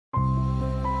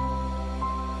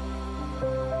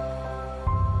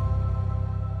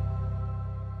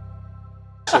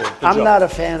I'm not a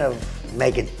fan of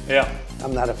Meghan. Yeah.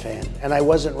 I'm not a fan. And I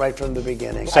wasn't right from the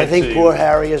beginning. Same I think to poor you.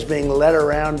 Harry is being led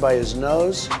around by his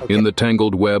nose. Okay. In the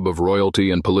tangled web of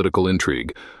royalty and political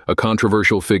intrigue, a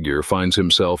controversial figure finds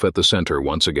himself at the center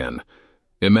once again.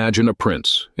 Imagine a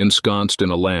prince, ensconced in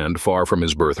a land far from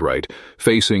his birthright,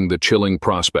 facing the chilling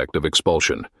prospect of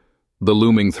expulsion. The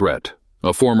looming threat,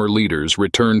 a former leader's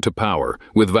return to power,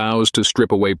 with vows to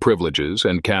strip away privileges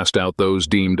and cast out those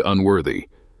deemed unworthy.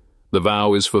 The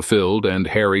vow is fulfilled and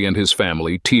Harry and his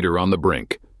family teeter on the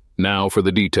brink. Now for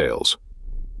the details.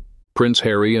 Prince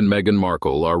Harry and Meghan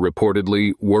Markle are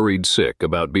reportedly worried sick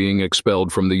about being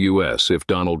expelled from the U.S. if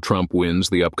Donald Trump wins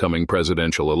the upcoming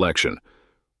presidential election.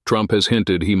 Trump has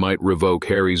hinted he might revoke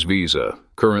Harry's visa,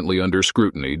 currently under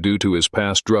scrutiny due to his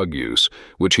past drug use,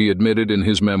 which he admitted in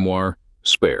his memoir,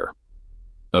 Spare.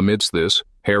 Amidst this,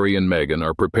 Harry and Meghan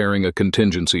are preparing a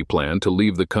contingency plan to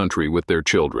leave the country with their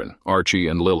children, Archie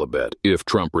and Lilibet, if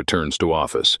Trump returns to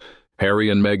office. Harry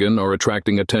and Meghan are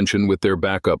attracting attention with their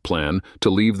backup plan to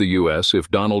leave the U.S.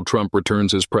 if Donald Trump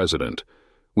returns as president.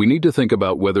 We need to think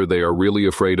about whether they are really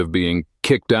afraid of being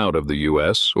kicked out of the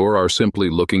U.S. or are simply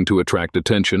looking to attract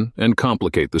attention and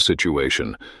complicate the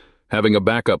situation. Having a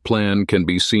backup plan can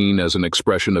be seen as an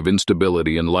expression of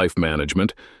instability in life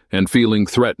management and feeling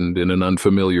threatened in an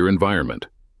unfamiliar environment.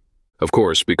 Of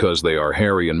course, because they are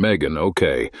Harry and Meghan,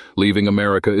 okay, leaving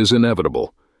America is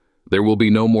inevitable. There will be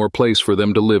no more place for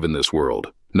them to live in this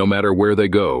world. No matter where they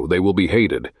go, they will be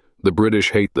hated. The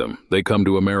British hate them, they come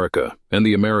to America, and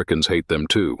the Americans hate them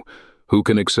too. Who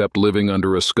can accept living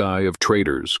under a sky of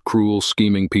traitors, cruel,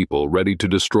 scheming people ready to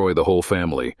destroy the whole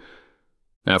family?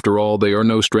 After all, they are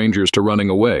no strangers to running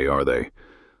away, are they?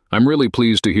 I'm really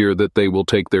pleased to hear that they will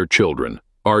take their children,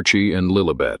 Archie and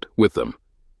Lilibet, with them.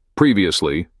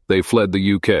 Previously, they fled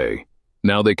the UK.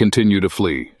 Now they continue to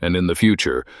flee, and in the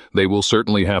future, they will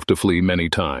certainly have to flee many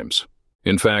times.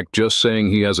 In fact, just saying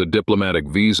he has a diplomatic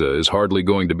visa is hardly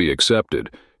going to be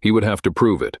accepted. He would have to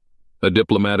prove it. A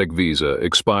diplomatic visa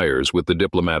expires with the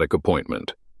diplomatic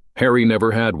appointment. Harry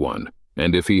never had one,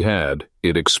 and if he had,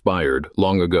 it expired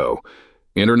long ago.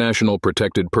 International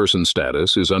protected person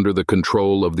status is under the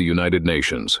control of the United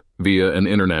Nations via an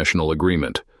international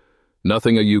agreement.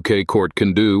 Nothing a UK court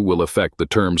can do will affect the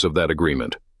terms of that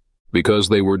agreement, because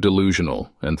they were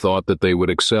delusional and thought that they would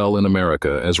excel in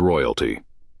America as royalty.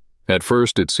 At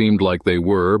first it seemed like they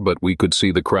were, but we could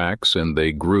see the cracks, and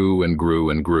they grew and grew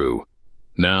and grew.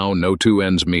 Now no two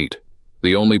ends meet.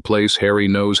 The only place Harry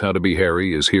knows how to be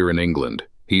Harry is here in England.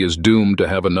 He is doomed to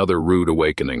have another rude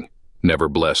awakening. Never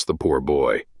bless the poor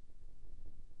boy.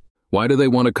 Why do they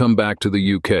want to come back to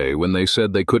the UK when they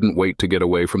said they couldn't wait to get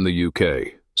away from the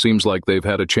UK? Seems like they've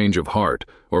had a change of heart,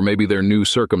 or maybe their new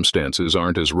circumstances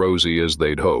aren't as rosy as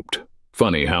they'd hoped.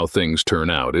 Funny how things turn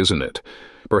out, isn't it?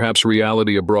 Perhaps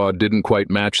reality abroad didn't quite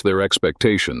match their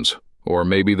expectations, or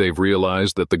maybe they've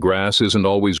realized that the grass isn't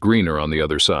always greener on the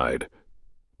other side.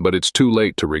 But it's too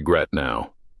late to regret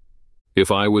now.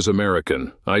 If I was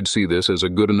American, I'd see this as a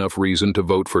good enough reason to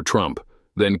vote for Trump,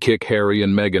 then kick Harry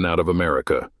and Meghan out of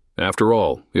America. After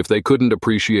all, if they couldn't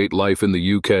appreciate life in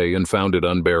the UK and found it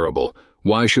unbearable,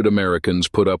 why should Americans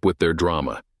put up with their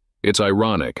drama? It's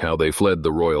ironic how they fled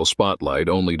the royal spotlight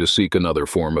only to seek another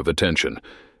form of attention.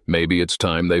 Maybe it's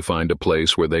time they find a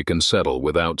place where they can settle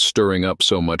without stirring up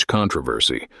so much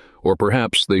controversy. Or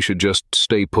perhaps they should just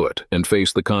stay put and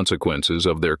face the consequences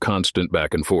of their constant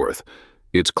back and forth.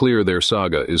 It's clear their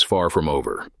saga is far from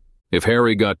over. If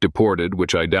Harry got deported,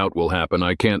 which I doubt will happen,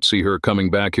 I can't see her coming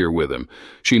back here with him.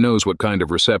 She knows what kind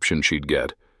of reception she'd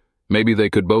get. Maybe they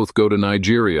could both go to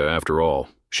Nigeria after all.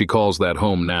 She calls that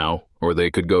home now, or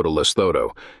they could go to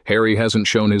Lesotho. Harry hasn't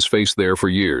shown his face there for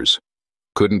years.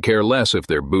 Couldn't care less if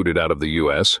they're booted out of the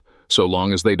US, so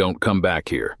long as they don't come back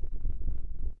here.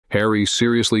 Harry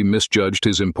seriously misjudged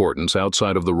his importance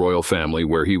outside of the royal family,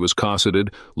 where he was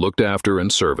cosseted, looked after,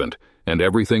 and servant, and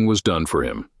everything was done for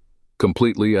him.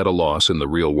 Completely at a loss in the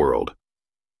real world.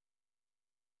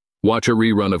 Watch a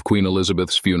rerun of Queen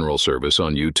Elizabeth's funeral service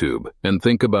on YouTube and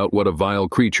think about what a vile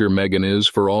creature Meghan is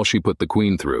for all she put the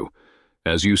Queen through.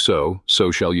 As you sow, so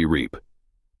shall you reap.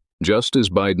 Just as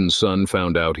Biden's son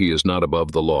found out he is not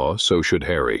above the law, so should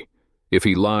Harry. If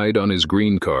he lied on his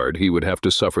green card, he would have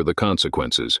to suffer the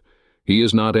consequences. He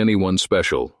is not anyone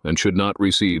special and should not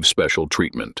receive special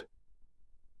treatment.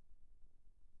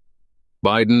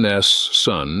 Biden's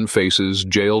son faces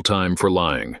jail time for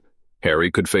lying. Harry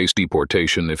could face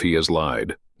deportation if he has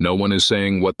lied. No one is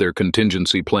saying what their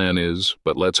contingency plan is,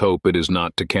 but let's hope it is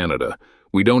not to Canada.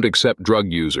 We don't accept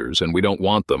drug users, and we don't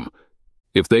want them.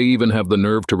 If they even have the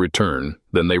nerve to return,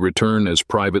 then they return as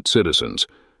private citizens.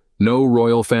 No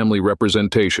royal family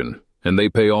representation. and they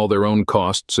pay all their own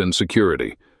costs and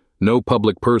security. No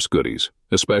public purse goodies,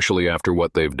 especially after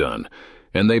what they've done.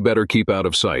 And they better keep out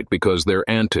of sight because their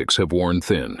antics have worn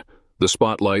thin. The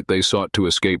spotlight they sought to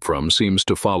escape from seems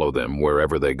to follow them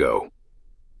wherever they go.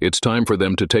 It's time for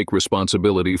them to take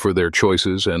responsibility for their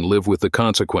choices and live with the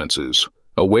consequences,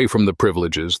 away from the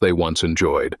privileges they once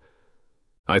enjoyed.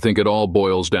 I think it all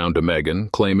boils down to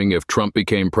Meghan claiming if Trump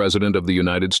became president of the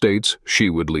United States, she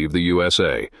would leave the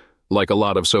USA, like a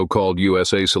lot of so-called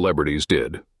USA celebrities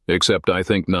did, except I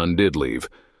think none did leave.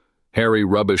 Harry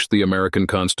rubbished the American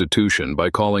Constitution by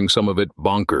calling some of it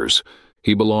bonkers.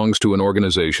 He belongs to an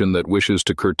organization that wishes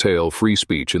to curtail free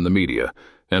speech in the media,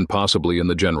 and possibly in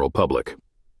the general public.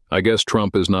 I guess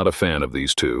Trump is not a fan of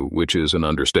these two, which is an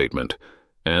understatement.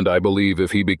 And I believe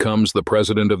if he becomes the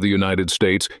President of the United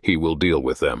States, he will deal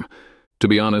with them. To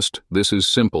be honest, this is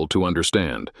simple to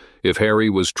understand. If Harry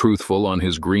was truthful on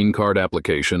his green card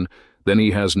application, then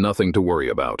he has nothing to worry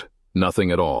about.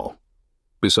 Nothing at all.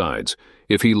 Besides,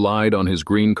 if he lied on his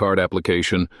green card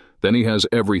application, then he has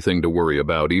everything to worry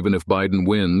about. Even if Biden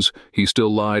wins, he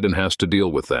still lied and has to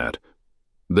deal with that.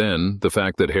 Then, the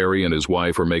fact that Harry and his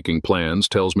wife are making plans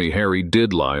tells me Harry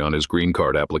did lie on his green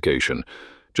card application.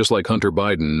 Just like Hunter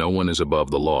Biden, no one is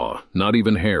above the law, not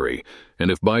even Harry. And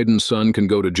if Biden's son can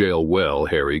go to jail, well,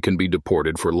 Harry can be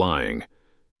deported for lying.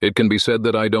 It can be said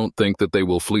that I don't think that they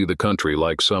will flee the country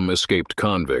like some escaped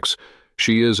convicts.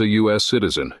 She is a U.S.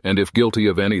 citizen, and if guilty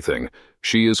of anything,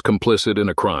 she is complicit in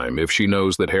a crime if she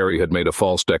knows that Harry had made a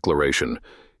false declaration.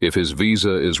 If his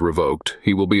visa is revoked,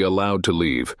 he will be allowed to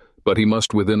leave, but he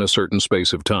must within a certain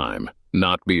space of time,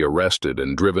 not be arrested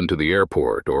and driven to the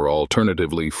airport or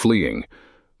alternatively fleeing.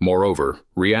 Moreover,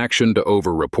 reaction to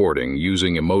over-reporting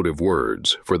using emotive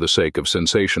words for the sake of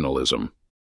sensationalism.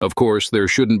 Of course, there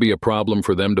shouldn't be a problem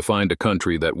for them to find a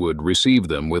country that would receive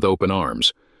them with open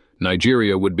arms.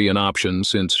 Nigeria would be an option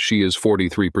since she is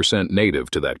 43%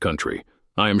 native to that country.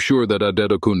 I am sure that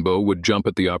Adedokunbo would jump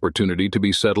at the opportunity to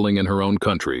be settling in her own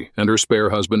country, and her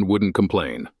spare husband wouldn't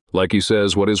complain. Like he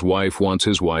says, what his wife wants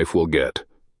his wife will get.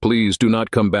 Please do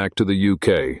not come back to the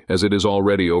UK, as it is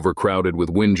already overcrowded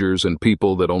with whingers and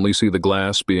people that only see the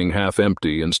glass being half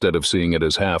empty instead of seeing it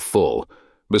as half full.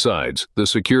 Besides, the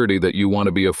security that you want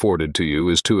to be afforded to you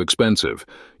is too expensive.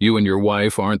 You and your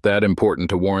wife aren't that important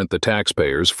to warrant the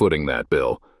taxpayers footing that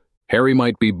bill. Harry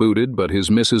might be booted, but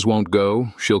his missus won't go.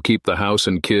 She'll keep the house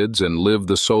and kids and live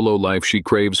the solo life she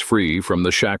craves free from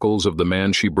the shackles of the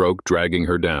man she broke dragging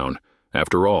her down.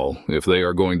 After all, if they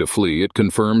are going to flee, it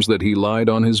confirms that he lied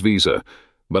on his visa.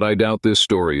 But I doubt this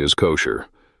story is kosher.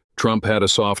 Trump had a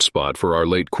soft spot for our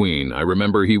late queen. I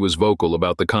remember he was vocal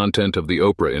about the content of the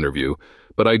Oprah interview,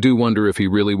 but I do wonder if he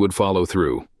really would follow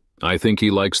through. I think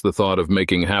he likes the thought of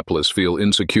making hapless feel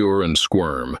insecure and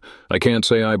squirm. I can't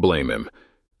say I blame him.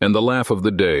 And the laugh of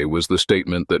the day was the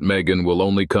statement that Meghan will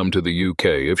only come to the UK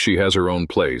if she has her own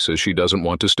place, as she doesn't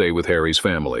want to stay with Harry's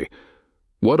family.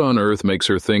 What on earth makes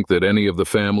her think that any of the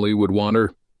family would want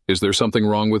her? Is there something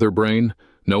wrong with her brain?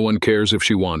 No one cares if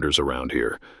she wanders around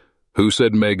here. Who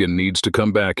said Meghan needs to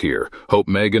come back here? Hope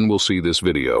Meghan will see this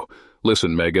video.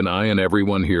 Listen, Meghan, I and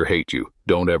everyone here hate you.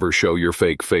 Don't ever show your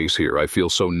fake face here. I feel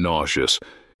so nauseous.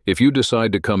 If you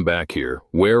decide to come back here,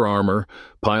 wear armor.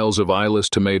 Piles of eyeless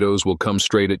tomatoes will come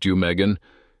straight at you, Meghan.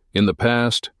 In the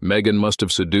past, Meghan must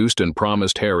have seduced and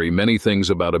promised Harry many things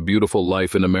about a beautiful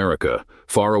life in America,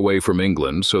 far away from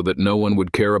England, so that no one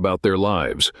would care about their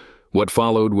lives. What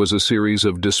followed was a series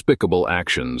of despicable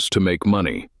actions to make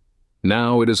money.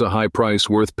 Now it is a high price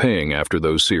worth paying after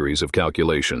those series of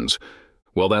calculations.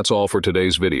 Well, that's all for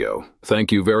today's video.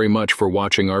 Thank you very much for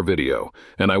watching our video,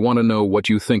 and I want to know what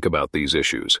you think about these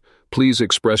issues. Please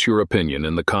express your opinion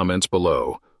in the comments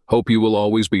below. Hope you will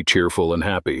always be cheerful and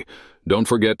happy. Don't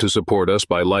forget to support us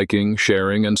by liking,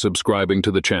 sharing, and subscribing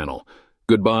to the channel.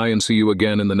 Goodbye and see you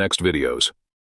again in the next videos.